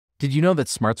Did you know that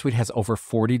SmartSuite has over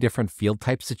 40 different field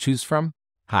types to choose from?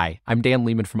 Hi, I'm Dan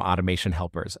Lehman from Automation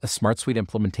Helpers, a SmartSuite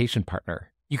implementation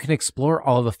partner. You can explore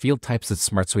all of the field types that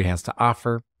SmartSuite has to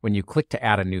offer. When you click to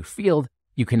add a new field,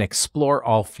 you can explore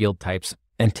all field types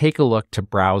and take a look to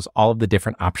browse all of the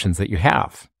different options that you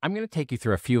have. I'm going to take you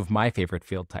through a few of my favorite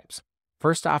field types.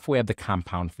 First off, we have the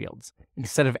compound fields.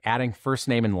 Instead of adding first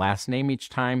name and last name each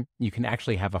time, you can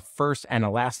actually have a first and a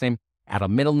last name, add a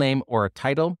middle name or a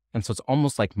title, and so it's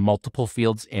almost like multiple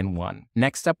fields in one.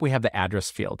 Next up, we have the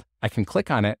address field. I can click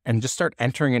on it and just start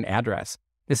entering an address.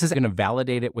 This is going to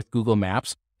validate it with Google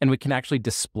Maps, and we can actually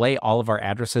display all of our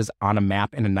addresses on a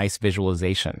map in a nice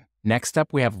visualization. Next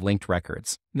up, we have linked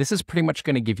records. This is pretty much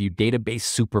going to give you database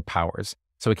superpowers,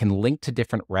 so we can link to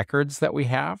different records that we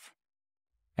have.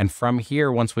 And from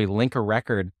here, once we link a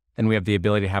record, then we have the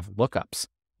ability to have lookups.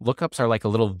 Lookups are like a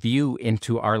little view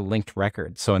into our linked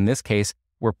record. So in this case,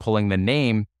 we're pulling the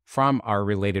name from our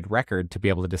related record to be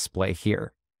able to display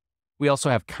here. We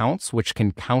also have counts, which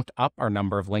can count up our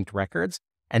number of linked records,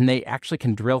 and they actually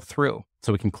can drill through.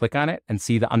 So we can click on it and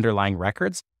see the underlying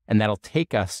records, and that'll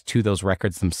take us to those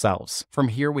records themselves. From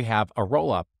here, we have a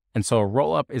rollup. And so a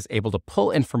rollup is able to pull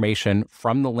information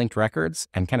from the linked records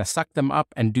and kind of suck them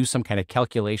up and do some kind of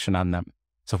calculation on them.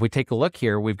 So if we take a look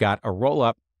here, we've got a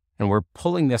rollup, and we're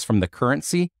pulling this from the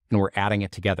currency and we're adding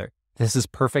it together. This is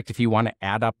perfect if you want to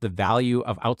add up the value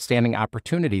of outstanding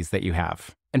opportunities that you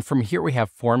have. And from here, we have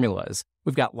formulas.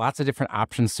 We've got lots of different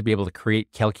options to be able to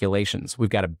create calculations. We've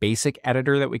got a basic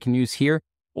editor that we can use here,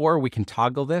 or we can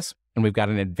toggle this, and we've got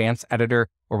an advanced editor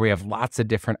where we have lots of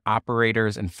different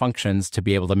operators and functions to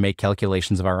be able to make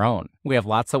calculations of our own. We have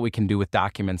lots that we can do with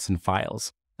documents and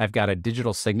files. I've got a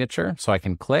digital signature, so I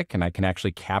can click and I can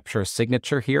actually capture a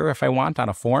signature here if I want on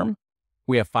a form.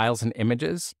 We have files and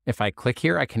images. If I click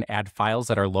here, I can add files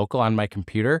that are local on my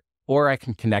computer, or I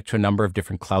can connect to a number of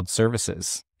different cloud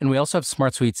services. And we also have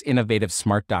SmartSuite's innovative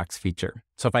Smart Docs feature.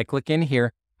 So if I click in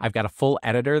here, I've got a full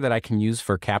editor that I can use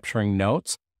for capturing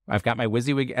notes. I've got my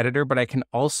WYSIWYG editor, but I can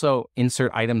also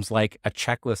insert items like a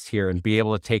checklist here and be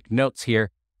able to take notes here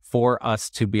for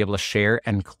us to be able to share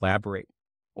and collaborate.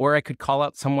 Or I could call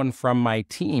out someone from my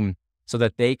team so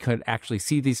that they could actually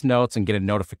see these notes and get a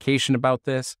notification about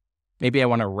this. Maybe I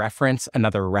want to reference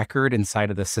another record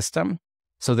inside of the system.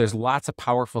 So there's lots of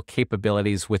powerful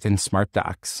capabilities within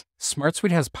SmartDocs.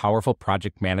 SmartSuite has powerful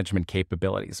project management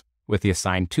capabilities. With the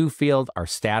Assign To field, our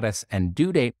status, and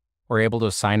due date, we're able to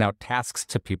assign out tasks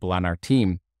to people on our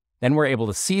team. Then we're able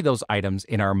to see those items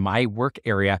in our My Work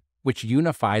area, which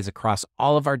unifies across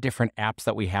all of our different apps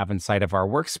that we have inside of our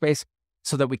workspace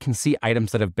so that we can see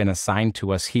items that have been assigned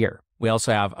to us here. We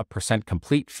also have a %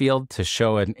 complete field to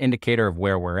show an indicator of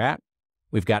where we're at.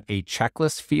 We've got a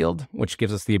checklist field, which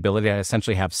gives us the ability to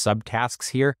essentially have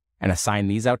subtasks here and assign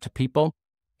these out to people.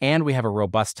 And we have a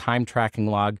robust time tracking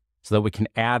log so that we can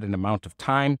add an amount of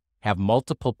time, have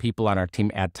multiple people on our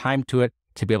team add time to it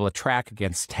to be able to track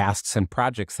against tasks and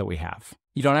projects that we have.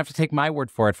 You don't have to take my word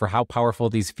for it for how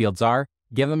powerful these fields are.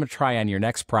 Give them a try on your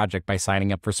next project by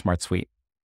signing up for SmartSuite.